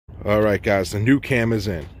All right, guys, the new cam is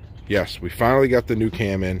in. Yes, we finally got the new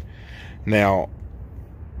cam in. Now,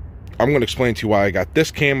 I'm going to explain to you why I got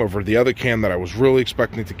this cam over the other cam that I was really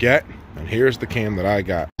expecting to get. And here's the cam that I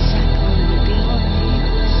got.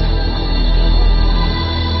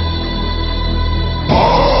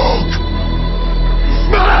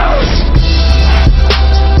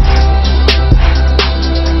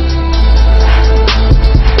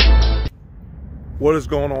 What is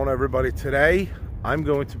going on, everybody? Today I'm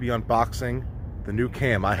going to be unboxing the new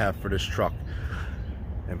cam I have for this truck.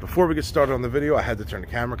 And before we get started on the video, I had to turn the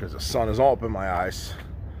camera because the sun is all up in my eyes.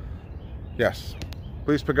 Yes,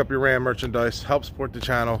 please pick up your Ram merchandise, help support the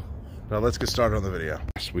channel. Now let's get started on the video.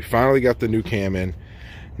 Yes, we finally got the new cam in.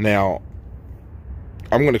 Now,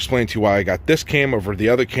 I'm going to explain to you why I got this cam over the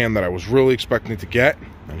other cam that I was really expecting to get.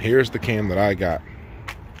 And here's the cam that I got.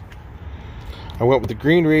 I went with the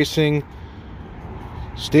Greene Racing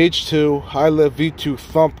Stage 2 High Lift V2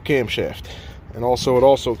 Thump camshaft. And also, it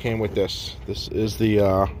also came with this. This is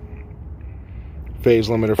the phase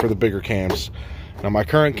limiter for the bigger cams. Now, my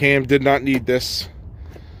current cam did not need this.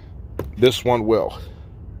 This one will.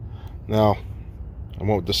 Now, I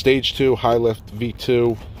went with the Stage 2 High Lift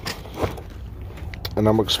V2. And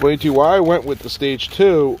I'm going to explain to you why I went with the Stage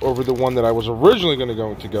 2 over the one that I was originally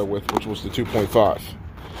going to go with, which was the 2.5.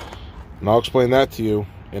 And I'll explain that to you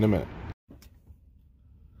in a minute.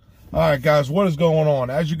 Alright, guys, what is going on?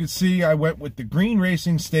 As you can see, I went with the Greene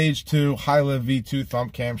Racing Stage 2 High Lift V2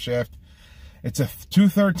 Thump camshaft. It's a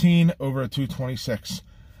 213 over a 226.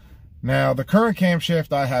 Now, the current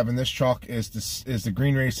camshaft I have in this truck is the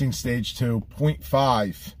Greene Racing Stage 2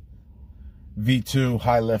 0.5 V2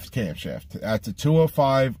 High Lift camshaft. That's a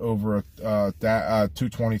 205 over a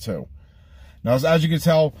 222. Now, as you can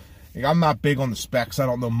tell, I'm not big on the specs. I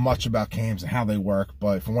don't know much about cams and how they work,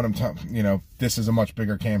 but from what I'm telling you, know, this is a much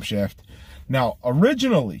bigger camshaft. Now,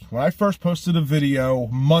 originally, when I first posted a video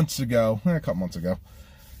months ago, a couple months ago,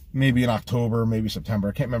 maybe in October, maybe September,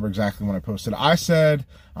 I can't remember exactly when I posted, I said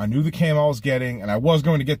I knew the cam I was getting, and I was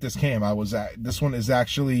going to get this cam. This one is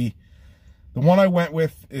actually the one I went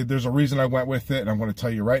with. There's a reason I went with it, and I'm going to tell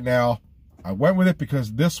you right now. I went with it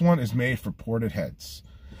because this one is made for ported heads.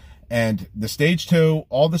 And the Stage 2,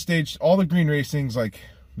 all the Greene Racings, like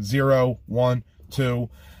 0, 1, 2,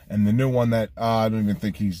 and the new one that I don't even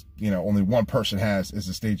think only one person has is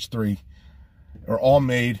the Stage 3, are all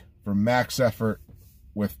made for max effort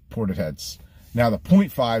with ported heads. Now, the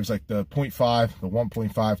 0.5s, like the 0.5, the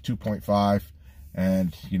 1.5, 2.5,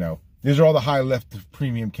 and, these are all the high lift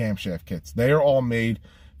premium camshaft kits. They are all made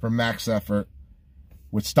for max effort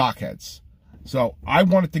with stock heads. So I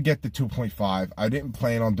wanted to get the 2.5. I didn't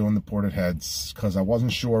plan on doing the ported heads because I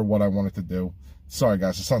wasn't sure what I wanted to do. Sorry,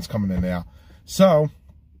 guys, the sun's coming in now. So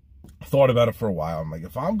I thought about it for a while. I'm like,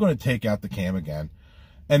 if I'm going to take out the cam again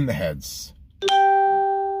and the heads,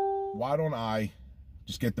 why don't I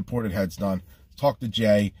just get the ported heads done? Talk to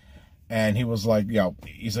Jay, and he was like,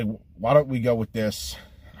 he's like, why don't we go with this?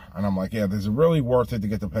 And I'm like, yeah, this is really worth it to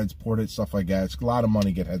get the heads ported, stuff like that. It's a lot of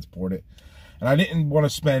money to get heads ported. And I didn't want to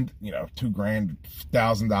spend, $2,000,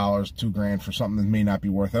 $1,000, $2,000 for something that may not be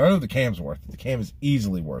worth it. I know the cam's worth it. The cam is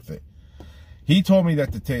easily worth it. He told me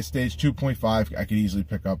that the Stage 2.5, I could easily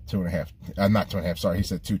pick up 2.5. Not 2.5, sorry. He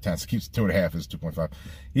said 2/10. He keeps 2.5 as 2.5.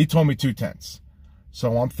 He told me 2/10.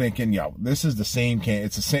 So I'm thinking, this is the same cam.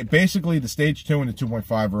 It's the same. Basically, the Stage 2 and the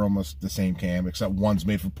 2.5 are almost the same cam, except one's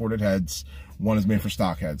made for ported heads, one is made for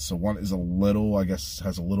stock heads. So one is a little, I guess,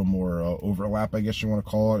 has a little more overlap, I guess you want to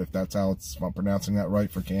call it, if that's how if I'm pronouncing that right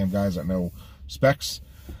for cam guys that know specs.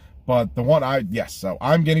 But the one so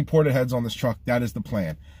I'm getting ported heads on this truck. That is the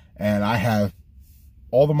plan. And I have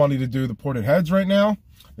all the money to do the ported heads right now.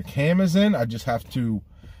 The cam is in. I just have to,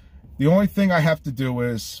 the only thing I have to do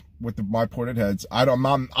is, with my ported heads,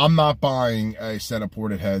 I'm not buying a set of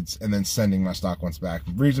ported heads and then sending my stock ones back.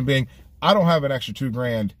 Reason being, I don't have an extra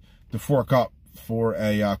 $2,000 to fork up for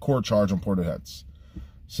a core charge on ported heads.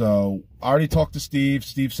 So I already talked to Steve.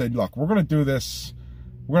 Steve said, look, we're going to do this.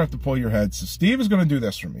 We're going to have to pull your heads. So Steve is going to do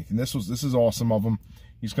this for me. And this is awesome of him.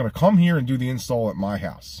 He's going to come here and do the install at my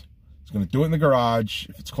house. He's going to do it in the garage.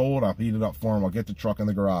 If it's cold, I'll heat it up for him. I'll get the truck in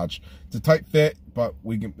the garage. It's a tight fit, but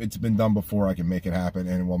it's been done before. I can make it happen,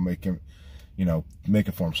 and we'll make him, make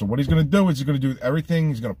it for him. So what he's going to do is he's going to do everything.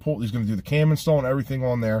 He's going to do the cam install and everything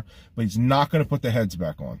on there, but he's not going to put the heads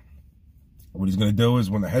back on. What he's going to do is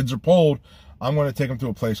when the heads are pulled, I'm going to take him to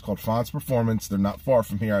a place called Guage Performance. They're not far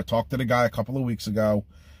from here. I talked to the guy a couple of weeks ago.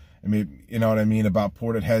 I mean, you know what I mean, about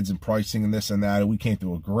ported heads and pricing and this and that. And we came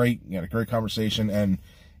through we had a great conversation, and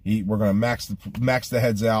we're going to max the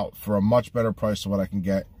heads out for a much better price than what I can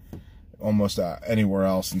get almost anywhere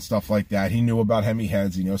else and stuff like that. He knew about Hemi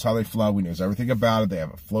heads. He knows how they flow. He knows everything about it. They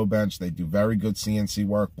have a flow bench. They do very good CNC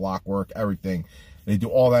work, block work, everything. They do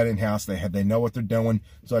all that in-house. They know what they're doing,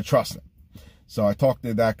 so I trust them. So I talked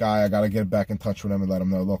to that guy. I got to get back in touch with him and let him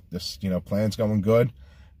know, look, this, you know, plan's going good.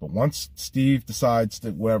 But once Steve decides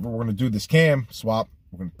that whatever we're going to do this cam swap,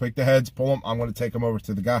 we're going to pick the heads, pull them. I'm going to take them over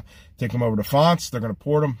to the guy, take them over to Fonts. They're going to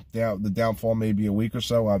port them. The downfall may be a week or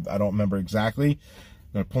so. I don't remember exactly.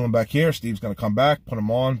 I'm going to pull them back here. Steve's going to come back, put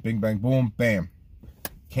them on, bing, bang, boom, bam.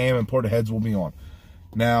 Cam and ported heads will be on.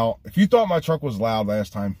 Now, if you thought my truck was loud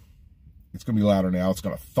last time, it's going to be louder now. It's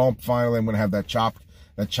going to thump finally. I'm going to have that chop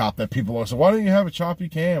that people are. So why don't you have a choppy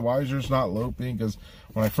cam? Why is yours not loping? Because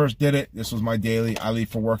when I first did it, this was my daily. I leave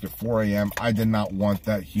for work at 4 a.m. I did not want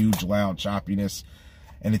that huge, loud choppiness,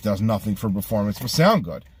 and it does nothing for performance. It will sound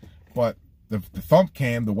good, but the thump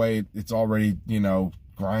cam, the way it's already, you know,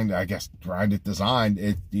 grinded, designed,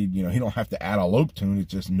 you know, he don't have to add a lope tune. It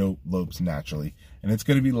just lopes naturally, and it's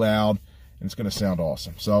going to be loud, and it's going to sound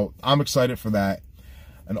awesome. So I'm excited for that.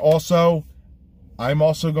 And also, I'm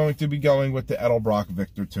also going to be going with the Edelbrock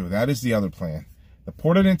Victor 2. That is the other plan. The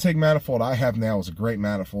ported intake manifold I have now is a great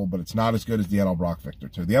manifold, but it's not as good as the Edelbrock Victor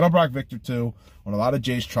 2. The Edelbrock Victor 2 on a lot of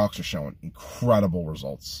Jay's trucks are showing incredible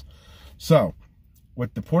results. So,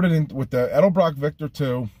 with the Edelbrock Victor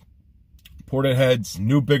 2, ported heads,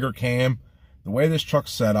 new bigger cam, the way this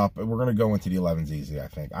truck's set up, we're going to go into the 11s easy, I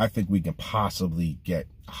think. I think we can possibly get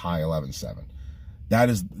high 11.7. That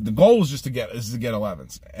is, the goal is just to get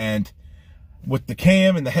 11s. And with the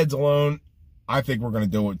cam and the heads alone, I think we're going to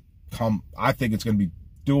do it. I think it's going to be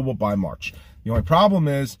doable by March. The only problem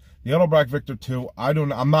is the Edelbrock Victor 2.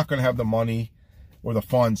 I'm not going to have the money or the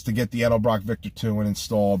funds to get the Edelbrock Victor 2 and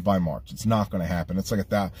installed by March. It's not going to happen. It's like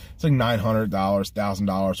 $900,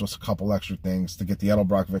 $1,000 plus a couple extra things to get the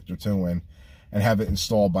Edelbrock Victor 2 in and have it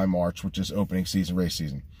installed by March, which is opening season, race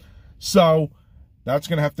season. So that's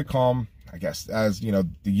going to have to come, I guess, as, you know,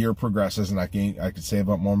 the year progresses and I can save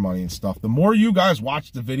up more money and stuff. The more you guys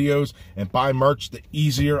watch the videos and buy merch, the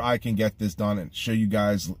easier I can get this done and show you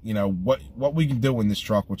guys, you know, what we can do in this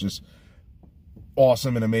truck, which is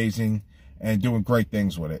awesome and amazing and doing great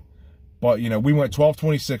things with it. But, you know, we went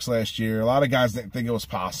 12.26 last year. A lot of guys didn't think it was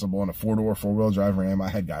possible in a four-door, four-wheel drive Ram. I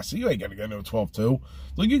had guys say, you ain't going to get into a 12.2.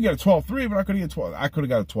 Like, you get a 12.3, but I could have got 12. I could have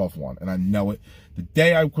got a 12.1, and I know it. The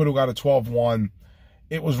day I could have got a 12.1,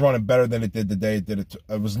 it was running better than it did the day it did it.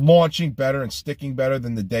 It was launching better and sticking better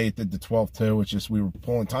than the day it did the 12.2. It's just we were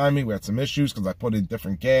pulling timing. We had some issues because I put in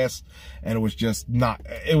different gas, and it was just not,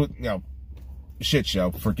 it was, you know, a shit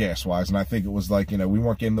show for gas-wise. And I think it was like, you know, we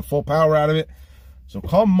weren't getting the full power out of it. So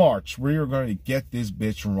come March, we are going to get this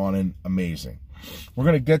bitch running amazing. We're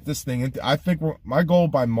going to get this thing into, I think my goal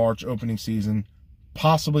by March opening season,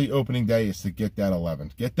 possibly opening day, is to get that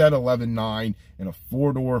 11. Get that 11.9 in a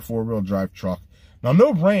four-door, four-wheel drive truck. Now,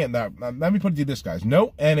 no Ram, let me put it to you this, guys.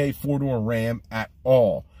 No NA four-door Ram at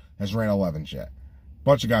all has ran 11s yet. A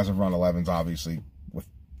bunch of guys have run 11s, obviously, with,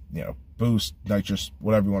 you know, boost, nitrous,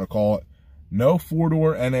 whatever you want to call it. No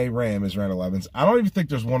four-door NA Ram has ran 11s. I don't even think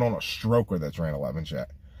there's one on a stroker that's ran 11s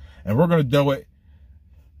yet. And we're going to do it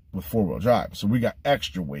with four-wheel drive. So we got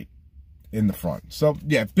extra weight in the front. So,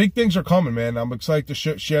 yeah, big things are coming, man. I'm excited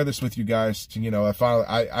to share this with you guys. To, you know,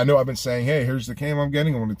 I know I've been saying, hey, here's the cam I'm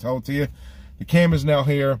getting. I'm going to tell it to you. The cam is now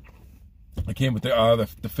here. I came with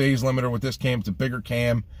the phase limiter with this cam. It's a bigger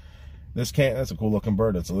cam. This cam, that's a cool looking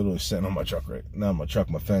bird. That's literally sitting on my truck right now. My truck,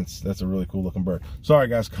 my fence. That's a really cool looking bird. Sorry,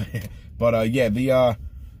 guys. But yeah,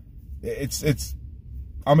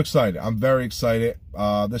 I'm excited. I'm very excited.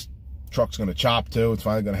 This truck's gonna chop too. It's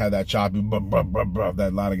finally gonna have that choppy that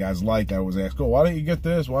a lot of guys like. I always ask, oh, why don't you get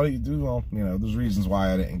this? Why don't you do? Well, you know, there's reasons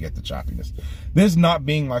why I didn't get the choppiness. This not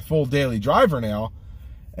being my full daily driver now.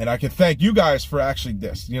 And I can thank you guys for actually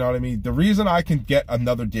this. You know what I mean? The reason I can get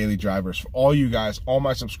another daily driver is for all you guys, all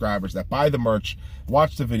my subscribers that buy the merch,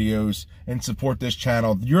 watch the videos, and support this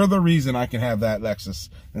channel. You're the reason I can have that Lexus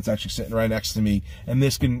that's actually sitting right next to me. And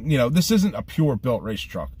this can, you know, this isn't a pure built race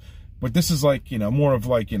truck. But this is like, you know, more of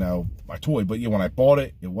like, you know, my toy. But yeah, when I bought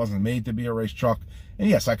it, it wasn't made to be a race truck. And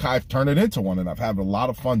yes, I've turned it into one, and I've had a lot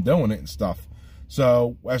of fun doing it and stuff.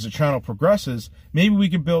 So as the channel progresses, maybe we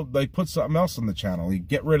can put something else on the channel. You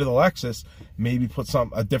get rid of the Lexus, maybe put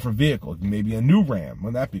a different vehicle, maybe a new Ram.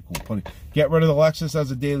 Wouldn't that be cool? Get rid of the Lexus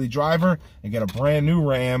as a daily driver and get a brand new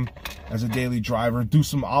Ram as a daily driver.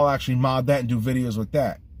 I'll actually mod that and do videos with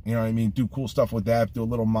that. You know what I mean? Do cool stuff with that, do a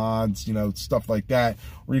little mods, you know, stuff like that.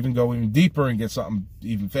 Or even go even deeper and get something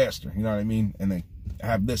even faster. You know what I mean? And then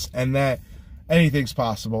have this and that. Anything's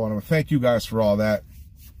possible. And I want to thank you guys for all that.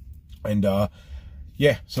 And,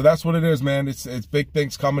 yeah, so that's what it is, man. It's big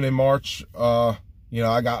things coming in March. You know,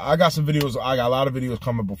 I got some videos. I got a lot of videos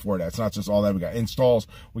coming before that. It's not just all that. We got installs.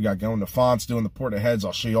 We got going to fonts, doing the ported heads.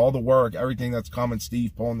 I'll show you all the work, everything that's coming.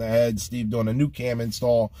 Steve pulling the heads. Steve doing a new cam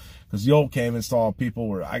install, because the old cam install, people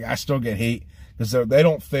were, I still get hate because they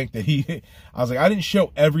don't think that he. I was like, I didn't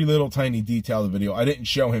show every little tiny detail of the video. I didn't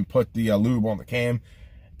show him put the lube on the cam.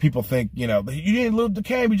 People think, you know, you didn't lube the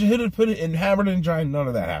cam. You just hit it, put it, and hammered it and drying. None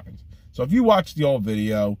of that happens. So if you watch the old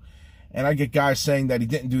video, and I get guys saying that he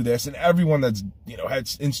didn't do this, and everyone that's, you know, had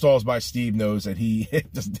installs by Steve knows that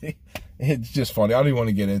it's just funny. I don't even want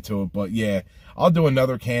to get into it, but yeah, I'll do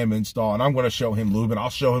another cam install, and I'm going to show him lube, and I'll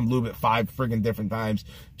show him lube it 5 friggin' different times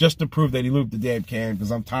just to prove that he lubed the damn cam,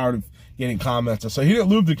 because I'm tired of getting comments that say he didn't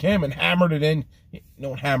lube the cam and hammered it in. No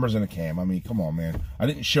one hammers in a cam. I mean, come on, man. I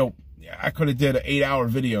didn't show. I could have did an 8-hour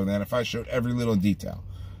video then if I showed every little detail.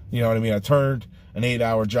 You know what I mean? I turned an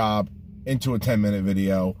 8-hour job into a 10-minute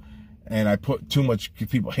video. And I put too much.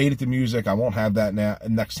 People hated the music. I won't have that now.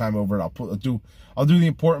 Next time over it, I'll do the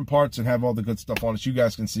important parts and have all the good stuff on it, so you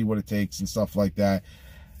guys can see what it takes and stuff like that.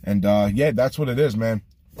 And yeah, that's what it is, man.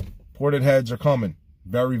 Ported heads are coming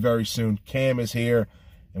very, very soon. Cam is here,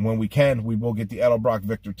 and when we can, we will get the Edelbrock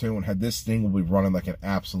Victor 2, and this thing will be running like an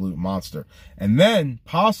absolute monster. And then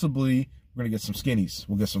possibly we're gonna get some skinnies.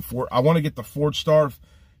 We'll get some I want to get the Ford Star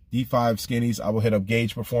D5 skinnies. I will hit up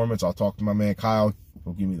Guage Performance. I'll talk to my man Kyle.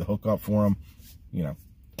 He'll give me the hookup for him, you know.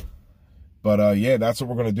 But yeah, that's what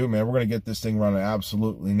we're gonna do, man. We're gonna get this thing running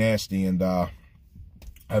absolutely nasty, and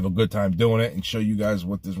have a good time doing it, and show you guys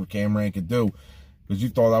what this cam ran could do. Because you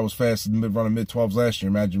thought I was fast running mid-12s last year.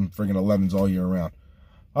 Imagine friggin' 11s all year round.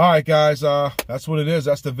 All right, guys, that's what it is.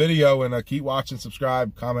 That's the video, and keep watching,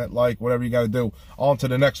 subscribe, comment, like, whatever you got to do. On to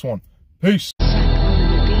the next one. Peace.